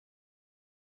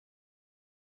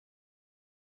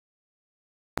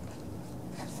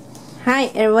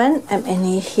Hi everyone, I'm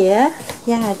Annie here.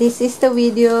 Yeah, this is the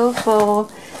video for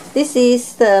this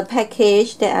is the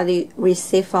package that I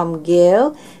received from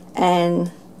Gail, and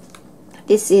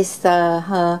this is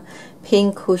her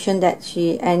pink cushion that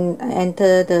she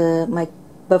entered my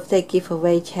birthday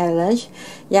giveaway challenge.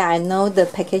 Yeah, I know the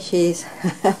package is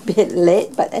a bit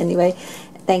late, but anyway,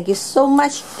 thank you so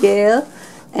much, Gail.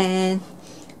 And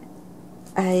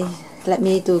let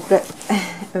me to grab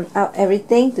out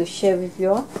everything to share with you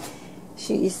all.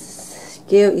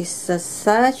 Gail is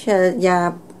such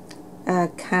a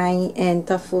kind and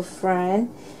thoughtful friend.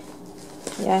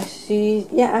 If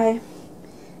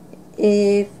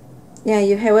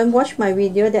you haven't watched my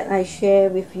video that I share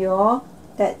with you all,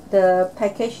 that the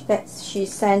package that she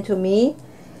sent to me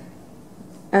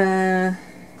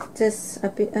just I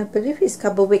believe it's a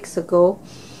couple weeks ago,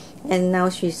 and now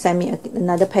she sent me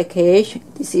another package.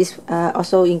 This is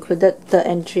also included the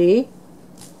entry.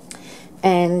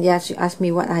 And yeah, she asked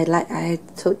me what I like. I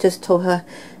just told her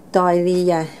doily.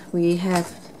 Yeah, we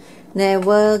have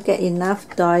never get enough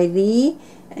doily,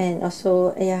 and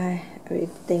also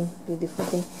everything, beautiful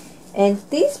thing. And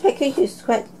this package is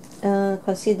quite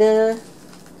considered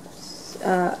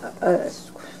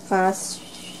fast.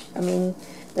 I mean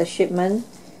the shipment,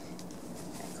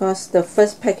 because the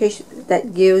first package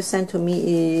that Gail sent to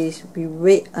me is we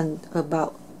wait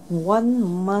about 1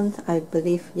 month, I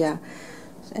believe. Yeah.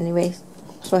 So anyway,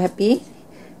 so happy.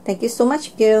 Thank you so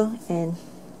much, Gail. And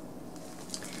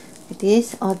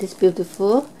this, all this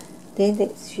beautiful thing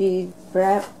that she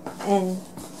wrapped, and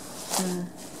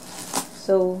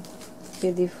so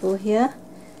beautiful here.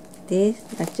 This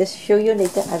I just show you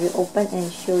later. I will open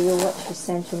and show you what she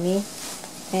sent to me.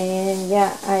 And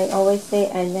yeah, I always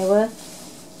say I never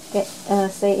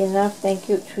say enough thank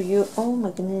you to you. Oh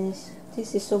my goodness,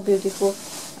 this is so beautiful.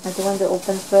 I don't want to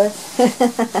open first.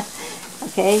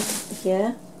 Okay,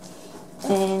 here,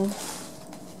 and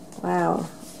wow,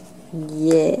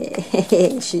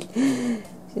 yeah. she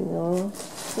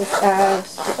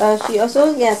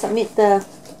also submit her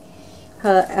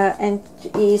and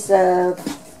is a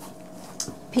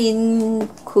pin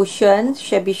cushion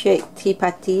shabby chic tea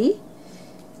party.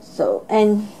 So,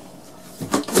 and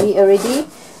we already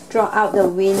draw out the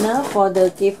winner for the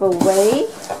giveaway.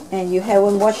 And you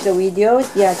haven't watched the video,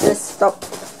 yeah, just stop,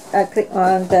 click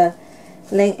on the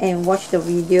link and watch the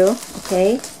video.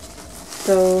 Okay,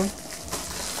 so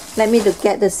let me to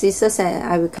get the scissors and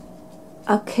I will.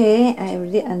 Okay, I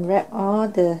already unwrapped all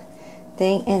the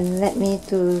thing, and let me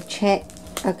to check.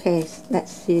 Okay,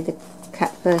 let's see the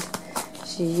card first.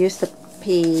 She used the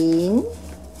pin.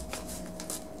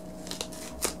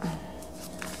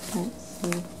 Let's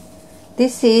see.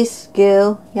 This is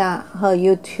Gail, yeah, her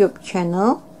YouTube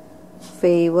channel,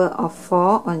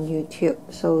 FAVAof4 on YouTube.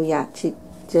 So yeah, she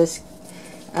just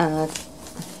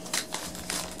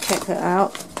check her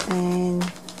out, and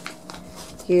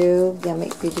Gail,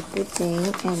 make beautiful thing.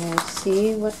 And I'll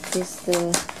see what is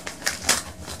the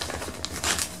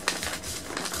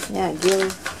Gail,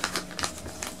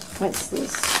 what's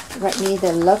this? Write me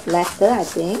the love letter, I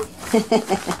think.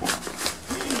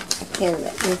 Okay,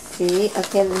 let me see.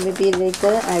 Okay, maybe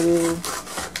later I will.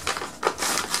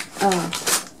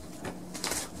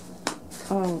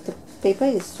 Oh, the paper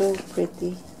is so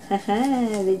pretty.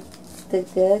 Haha, the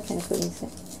girl can go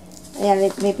inside. Yeah,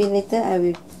 maybe later I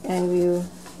will.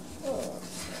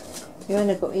 You want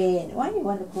to go in? Why you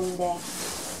want to go in there?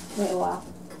 Wait a while.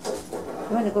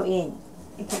 You want to go in?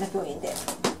 You cannot go in there.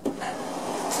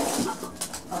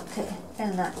 Okay,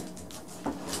 and not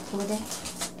over there.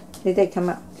 Later come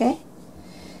up. Okay.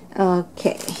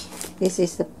 Okay, this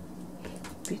is the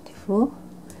beautiful.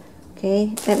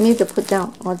 Okay, let me to put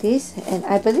down all this, and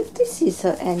I believe this is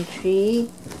her entry.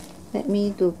 Let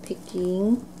me do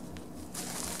picking.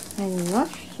 I'm not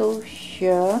so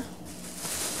sure.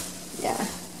 Yeah,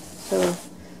 so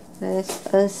let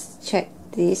us check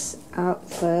this out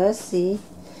first. See,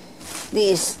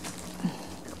 this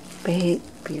big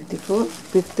beautiful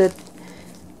with the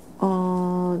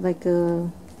like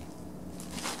a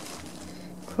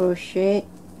crochet.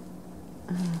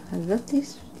 I love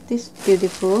this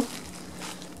beautiful.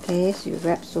 Okay, so you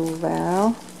wrap so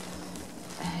well,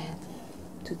 and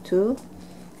tutu,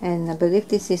 and I believe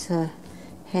this is her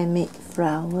handmade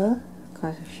flower,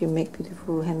 because she make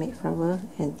beautiful handmade flower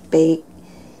and bake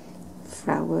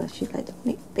flower. She like to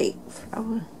make bake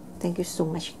flower. Thank you so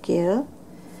much, Gail.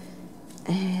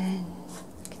 And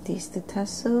this is the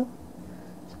tassel,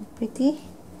 so pretty.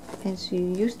 And so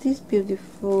you use this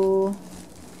beautiful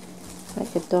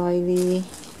like a doily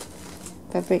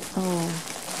fabric. Oh,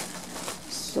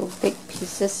 so big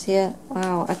pieces here.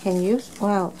 Wow, I can use.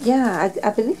 Wow, yeah, I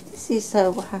believe this is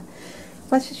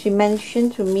what she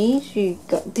mentioned to me, she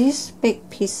got these big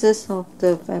pieces of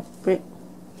the fabric,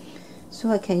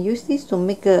 so I can use this to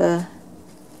make a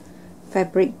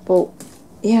fabric boat.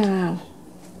 Yeah,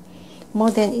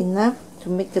 more than enough to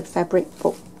make the fabric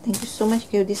boat. Thank you so much,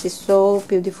 girl. This is so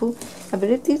beautiful. I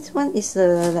believe this one is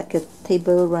like a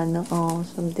table runner or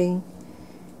something.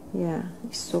 Yeah,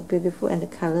 it's so beautiful, and the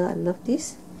color, I love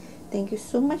this. Thank you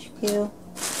so much, girl.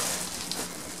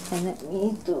 And let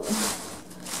me do.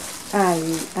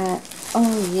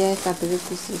 Oh yes, I believe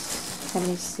this is. Let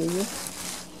me see.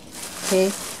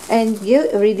 Okay, and you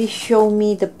already showed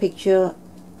me the picture.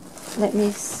 Let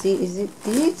me see. Is it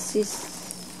this? Is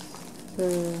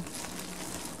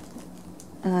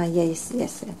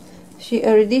yes. She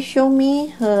already showed me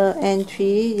her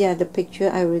entry. Yeah, the picture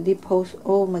I already post.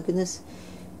 Oh my goodness,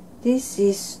 this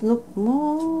is look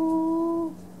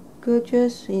more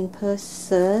gorgeous in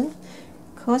person.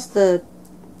 Cause the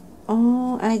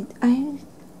I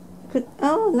could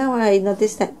now I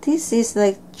noticed that this is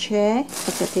like chair.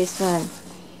 Look at this one.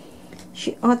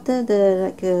 She ordered the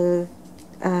like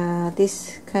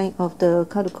this kind of the,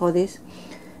 how to call this,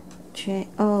 chair.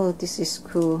 Oh, this is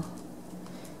cool.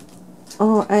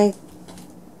 Oh,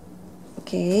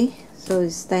 okay, so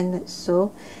it's standard.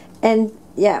 So, and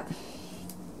yeah,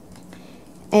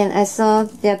 and I saw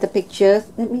the picture.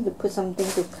 Let me put something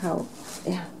to count.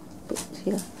 Yeah, put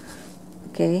here.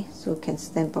 Okay, so can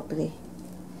stand properly.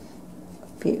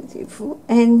 Beautiful.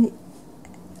 And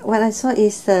what I saw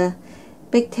is a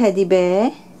big teddy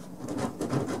bear.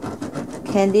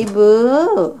 Candy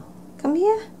Boo, come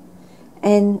here.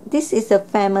 And this is a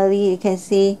family. You can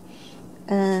see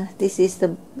this is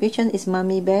the, which one is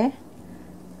Mommy Bear?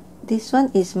 This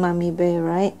one is Mommy Bear,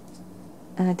 right?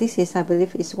 This is, I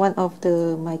believe, is one of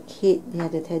the my kid. Yeah,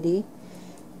 the teddy.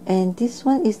 And this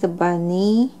one is the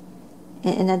bunny.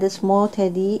 And another small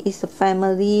teddy is the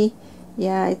family.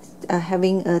 Yeah, it's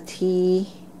having a tea.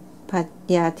 But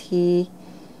yeah, tea.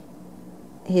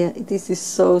 Here, this is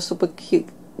so super cute.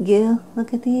 Girl,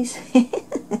 look at this.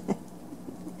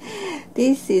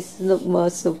 This is look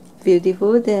more so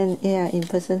beautiful than, yeah, in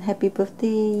person. Happy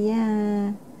birthday.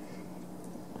 Yeah,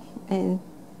 and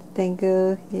thank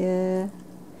you. Yeah,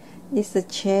 it's a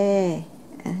chair.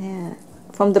 Yeah,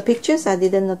 from the pictures I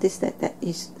didn't notice that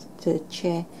is the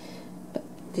chair, but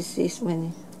this is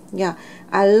when, yeah,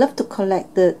 I love to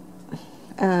collect the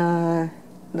I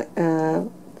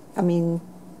mean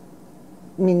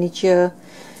miniature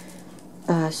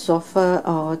sofa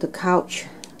or the couch.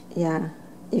 Yeah,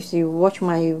 if you watch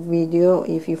my video,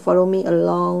 if you follow me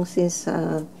along since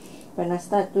when I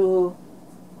start to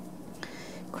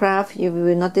craft, you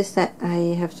will notice that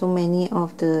I have so many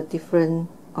of the different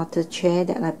author chair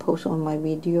that I post on my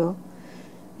video.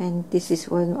 And this is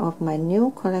one of my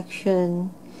new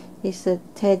collection. It's a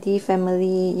teddy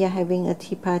family, yeah, having a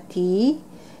tea party.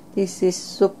 This is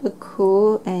super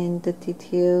cool, and the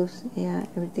details, yeah,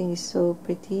 everything is so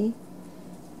pretty.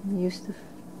 Use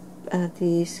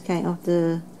this kind of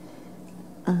the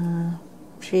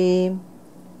trim.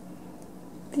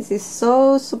 This is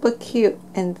so super cute,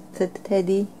 and the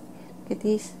teddy, look at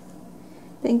this.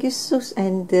 Thank you, Sus.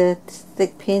 And the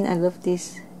stick pin, I love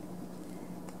this.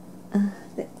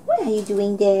 What are you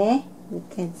doing there? You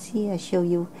can see, I show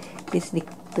you this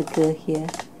little girl here.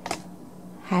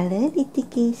 Hello, little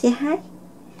girl. Say hi.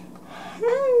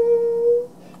 Hi.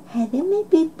 Hello, my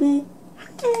baby.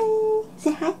 Hi.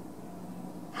 Say hi.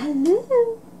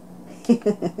 Hello.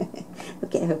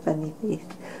 Look at her funny face.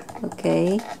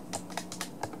 Okay.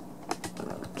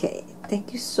 Okay.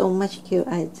 Thank you so much, cute.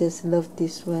 I just love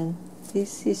this one.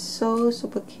 This is so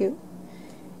super cute.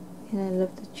 And I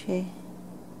love the chair.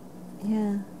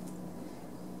 Yeah.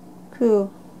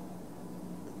 Cool.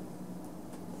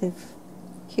 It's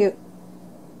cute.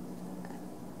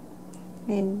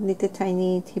 And little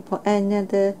tiny teapot.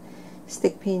 Another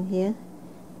stick pin here.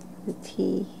 The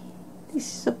tea. This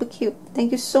is super cute.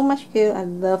 Thank you so much, girl. I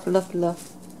love, love,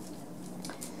 love.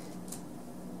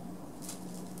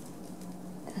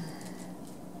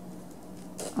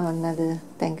 Another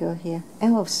bangle here.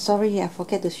 Oh, sorry, I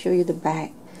forget to show you the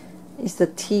bag. It's the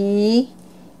tea.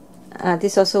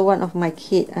 This is also one of my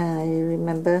kit. I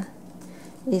remember.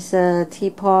 It's a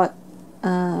teapot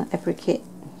apricot.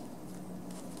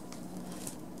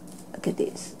 Look at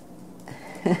this.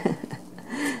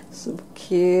 So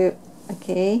cute.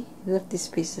 Okay, love these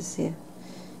pieces here.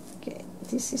 Okay,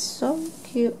 this is so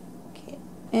cute. Okay,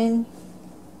 and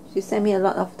she sent me a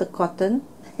lot of the cotton.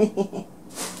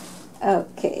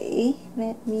 Okay,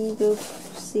 let me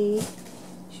see.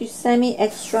 She sent me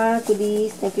extra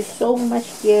goodies. Thank you so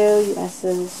much, girl. You are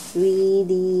so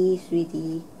sweetie.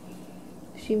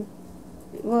 She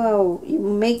Wow, you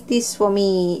make this for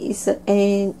me. It's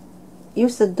and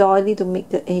use the doily to make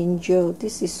the angel.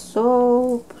 This is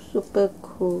so super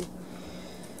cool.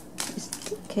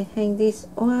 Can hang this.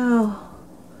 Wow,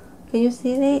 can you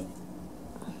see it?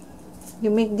 You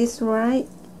make this right?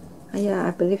 Yeah,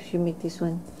 I believe she made this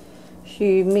one.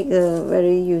 She made a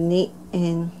very unique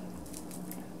and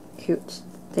cute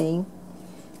thing,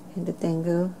 and the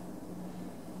tangle.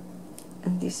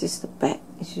 And this is the back.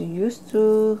 It's used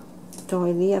to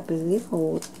doily, I believe,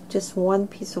 or just one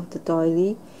piece of the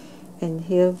doily. And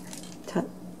here,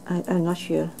 I'm not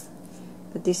sure,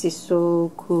 but this is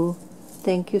so cool.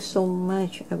 Thank you so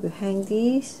much. I will hang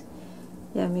this.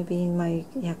 Yeah, maybe in my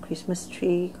Christmas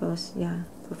tree, because yeah,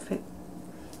 perfect.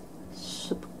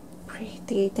 Super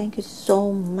pretty. Thank you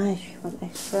so much for the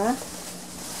extra.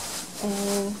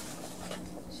 And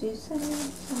she sent me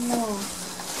some more.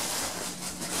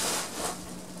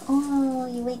 Oh,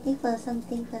 you waiting for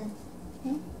something first?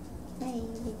 Huh? Hi, you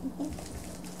waiting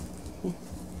here?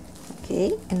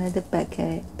 Okay, another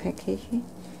packaging,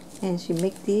 and she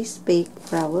make this big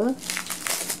flower.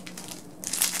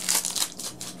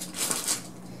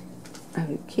 I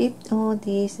will keep all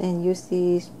this and use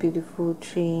this beautiful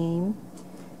trim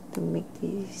to make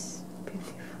this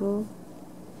beautiful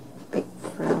big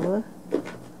flower. Look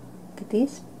at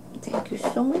this. Thank you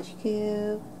so much,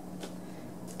 Gil.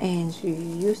 And we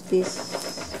use this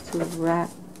to wrap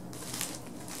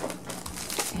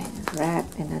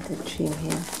another trim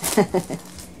here.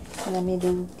 Let me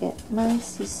get my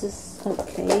scissors.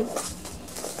 Okay,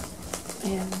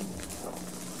 and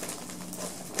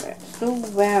so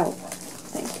well.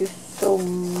 Thank you so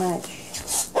much.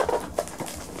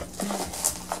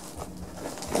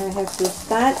 I have to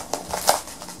start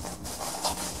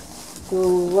to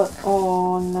work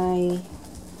on my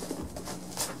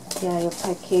your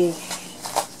package,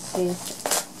 since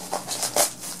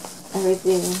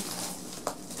everything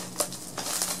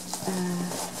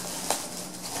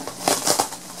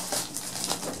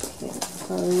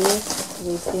sorry,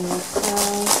 wasting my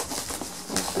time.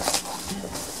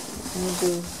 I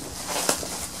do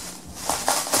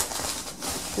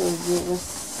show you what's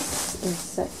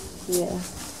inside here.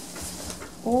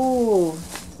 Oh,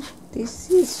 this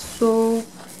is so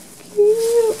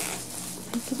cute.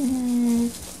 My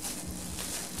goodness.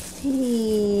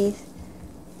 Teeth.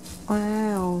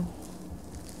 Wow.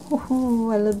 Oh,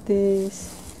 I love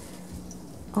this.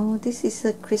 Oh, this is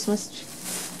a Christmas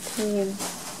tree.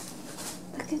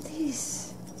 Look at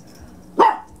this.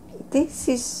 This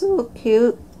is so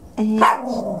cute. And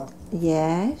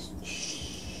yes,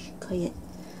 shh, quiet.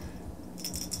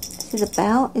 See the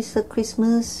bell? It's a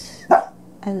Christmas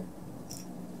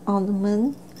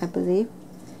ornament, I believe.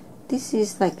 This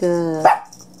is like a,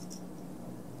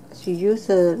 she used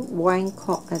a wine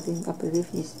cork, I believe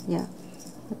is, yeah.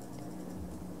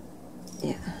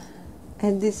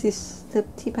 And this is the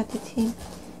tea party tin.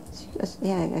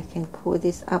 Yeah, I can pull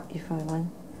this up if I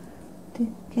want.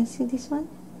 You can see this one?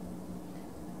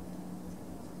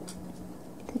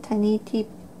 The tiny tea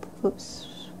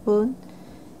spoon.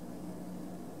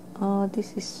 Oh,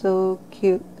 this is so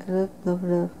cute. I love, love,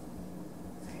 love.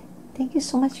 Thank you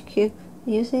so much, cute.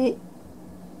 You say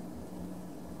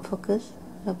focus?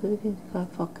 I believe it's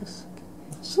called focus.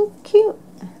 So cute.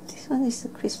 This one is the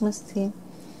Christmas theme.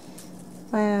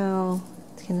 Wow.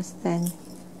 I cannot stand.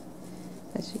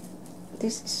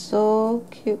 This is so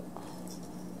cute.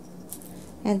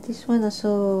 And this one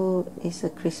also is a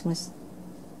Christmas.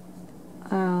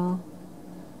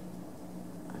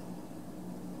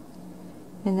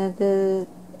 Another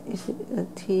is a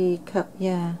tea cup.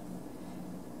 Yeah,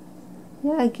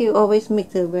 I can always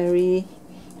make the very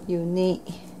unique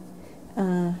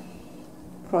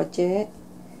project,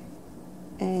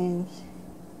 and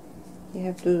you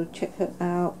have to check her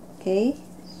out. Okay,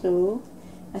 so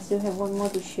I still have one more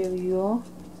to show you all,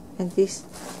 and this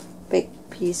big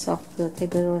piece of the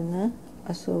table runner.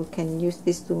 Also can use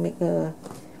this to make a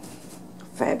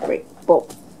fabric bowl.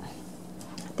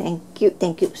 Thank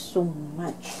you so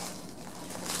much.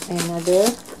 Another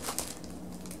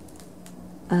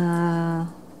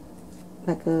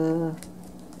like a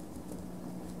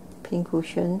pink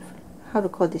cushion. How to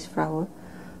call this flower?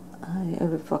 I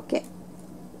will forget.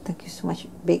 Thank you so much,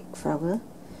 big flower.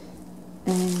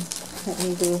 And let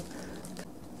me do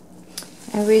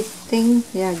everything.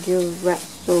 Yeah, you wrap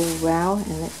so well.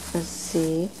 And let us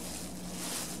see.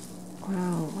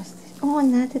 Wow, what's this? Oh,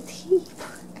 another tea.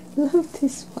 I love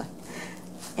this one.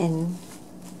 And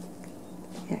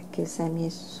yeah, Gil sent me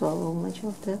so much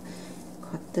of the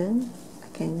cotton.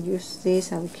 I can use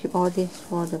this. I will keep all this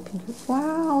for the pink.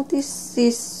 Wow, this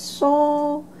is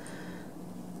so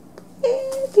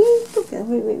beautiful.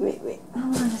 second. Wait.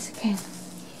 Hold on a second.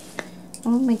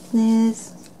 Oh my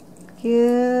goodness.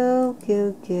 Girl.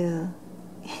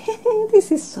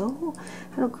 This is so,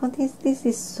 how to call this? This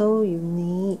is so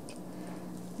unique.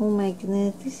 Oh my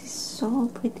goodness, this is so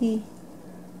pretty.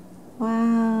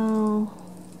 Wow.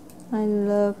 I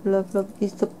love.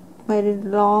 It's a very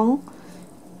long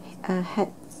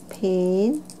hat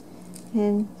pin.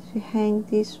 And we hang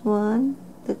this one,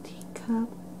 the teacup.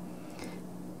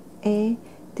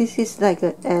 This is like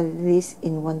a Alice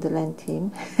in Wonderland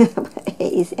theme. But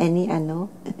is any, I know.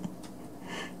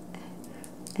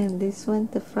 And this one,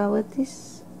 the flower,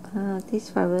 this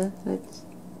flower looks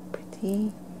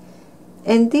pretty.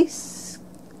 And this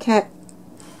cap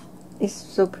is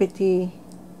so pretty.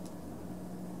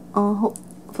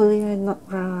 Hopefully I'm not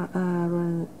out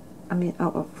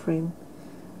of frame.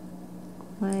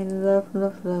 I love.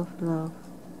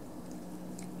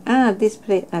 This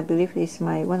plate, I believe, is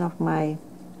one of my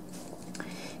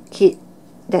kid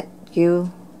that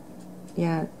Gil.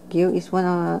 Yeah, Gil is one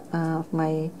of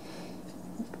my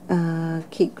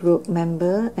kid group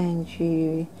member, and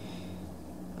she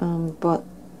bought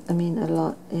a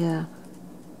lot. Yeah,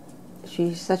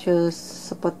 she's such a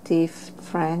supportive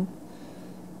friend,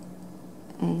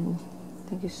 and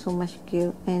thank you so much,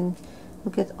 Gil. And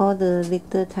look at all the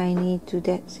little tiny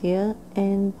doodads here,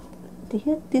 and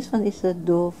here this one is a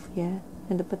dove, yeah,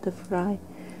 and the butterfly.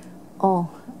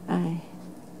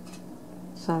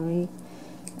 Sorry,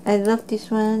 I love this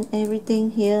one.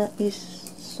 Everything here is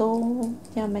so,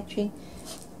 yeah, matching.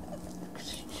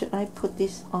 Should I put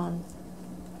this on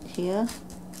here?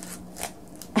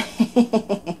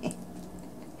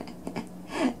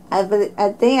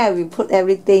 I think I will put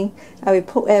everything. I will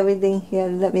put everything here.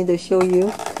 Let me just show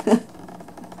you.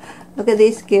 Look at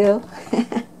this, girl.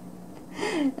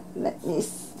 Let me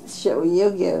show you,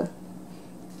 girl.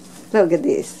 Look at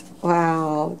this.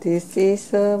 Wow, this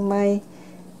is my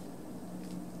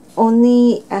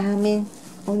only.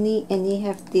 Only Annie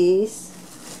have this.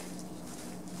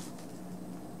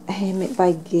 Handmade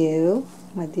by Gil,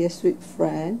 my dear sweet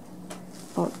friend.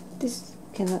 Oh, this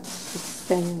cannot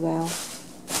stand well.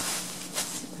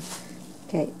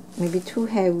 Okay, maybe too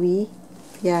heavy.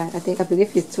 Yeah, I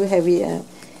believe it's too heavy.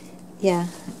 Yeah,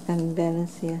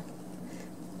 unbalanced here.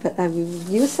 But I will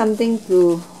use something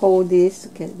to hold this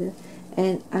together,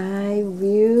 and I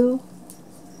will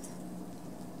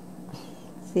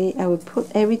see. I will put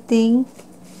everything.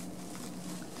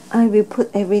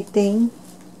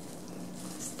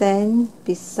 Stand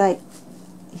beside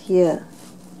here,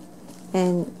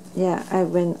 and yeah,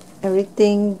 when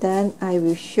everything done, I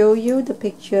will show you the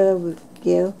picture with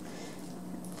Gil.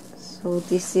 So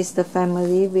this is the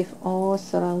family with all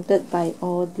surrounded by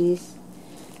all these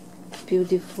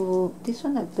beautiful. This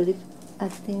one, I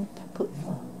think put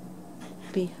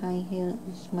behind here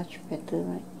is much better,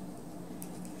 right?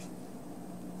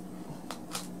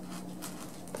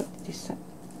 Put this side.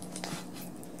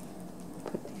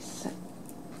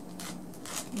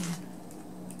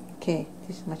 Okay,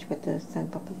 this is much better.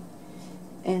 Stand properly.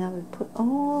 And I will put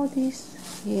all this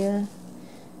here.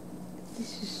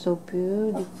 This is so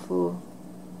beautiful.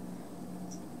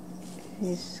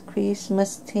 This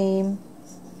Christmas theme.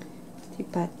 Tea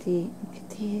party. Look at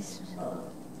this.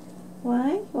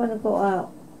 Why? You want to go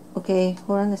out? Okay,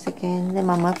 hold on a second. Let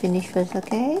Mama finish first,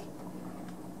 okay?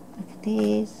 Look at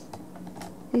this.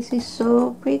 This is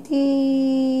so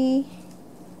pretty.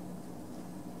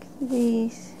 Look at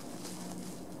this.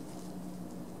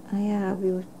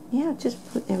 Yeah, just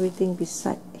put everything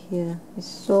beside here. It's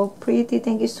so pretty.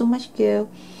 Thank you so much, Gil,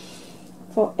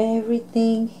 for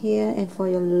everything here, and for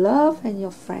your love and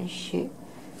your friendship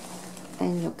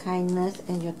and your kindness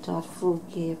and your thoughtful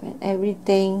gift and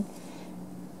everything.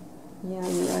 Yeah,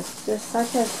 you are just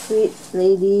such a sweet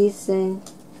ladies, and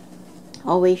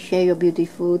always share your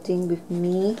beautiful thing with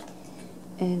me,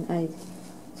 and I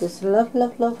just love.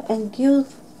 And Gil,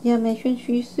 yeah, mentioned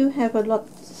she still have a lot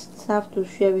stuff to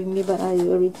share with me, but I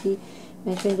already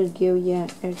mentioned to Gil, yeah,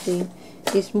 everything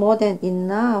is more than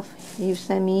enough. You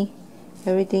send me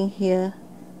everything here,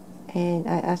 and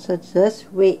I also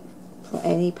just wait for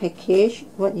any package.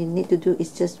 What you need to do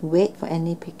is just wait for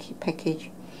any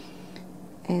package,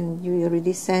 and you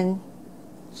already sent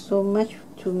so much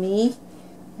to me,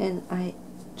 and I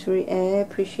truly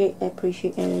appreciate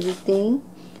everything,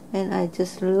 and I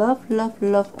just love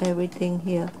everything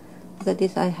here. Look at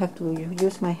this. I have to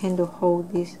use my hand to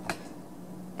hold this.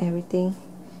 Everything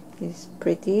is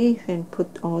pretty and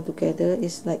put all together.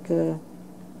 It's like a,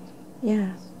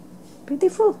 yeah,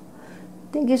 beautiful.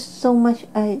 Thank you so much.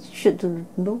 I should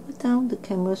lower down the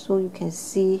camera so you can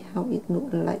see how it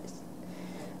looks like.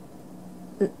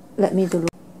 Let me do.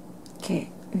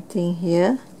 Okay, everything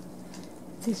here.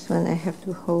 This one I have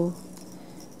to hold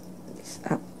this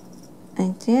up,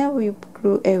 and then we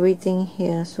glue everything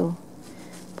here. So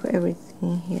put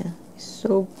everything here. It's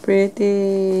so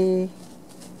pretty.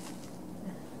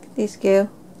 Look at this, girl.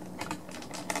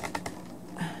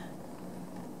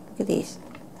 Look at this.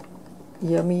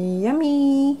 Yummy,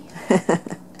 yummy.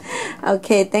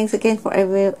 Okay, thanks again for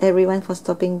everyone for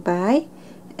stopping by,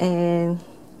 and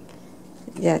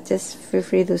yeah, just feel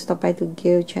free to stop by to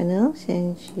Gail channel,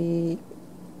 and she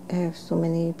have so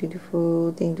many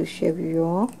beautiful things to share with you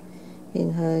all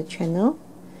in her channel.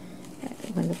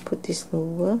 I'm gonna put this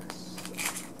lower.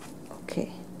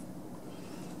 Okay,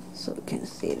 so you can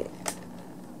see it.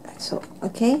 So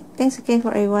okay, thanks again for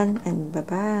everyone, and bye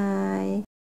bye.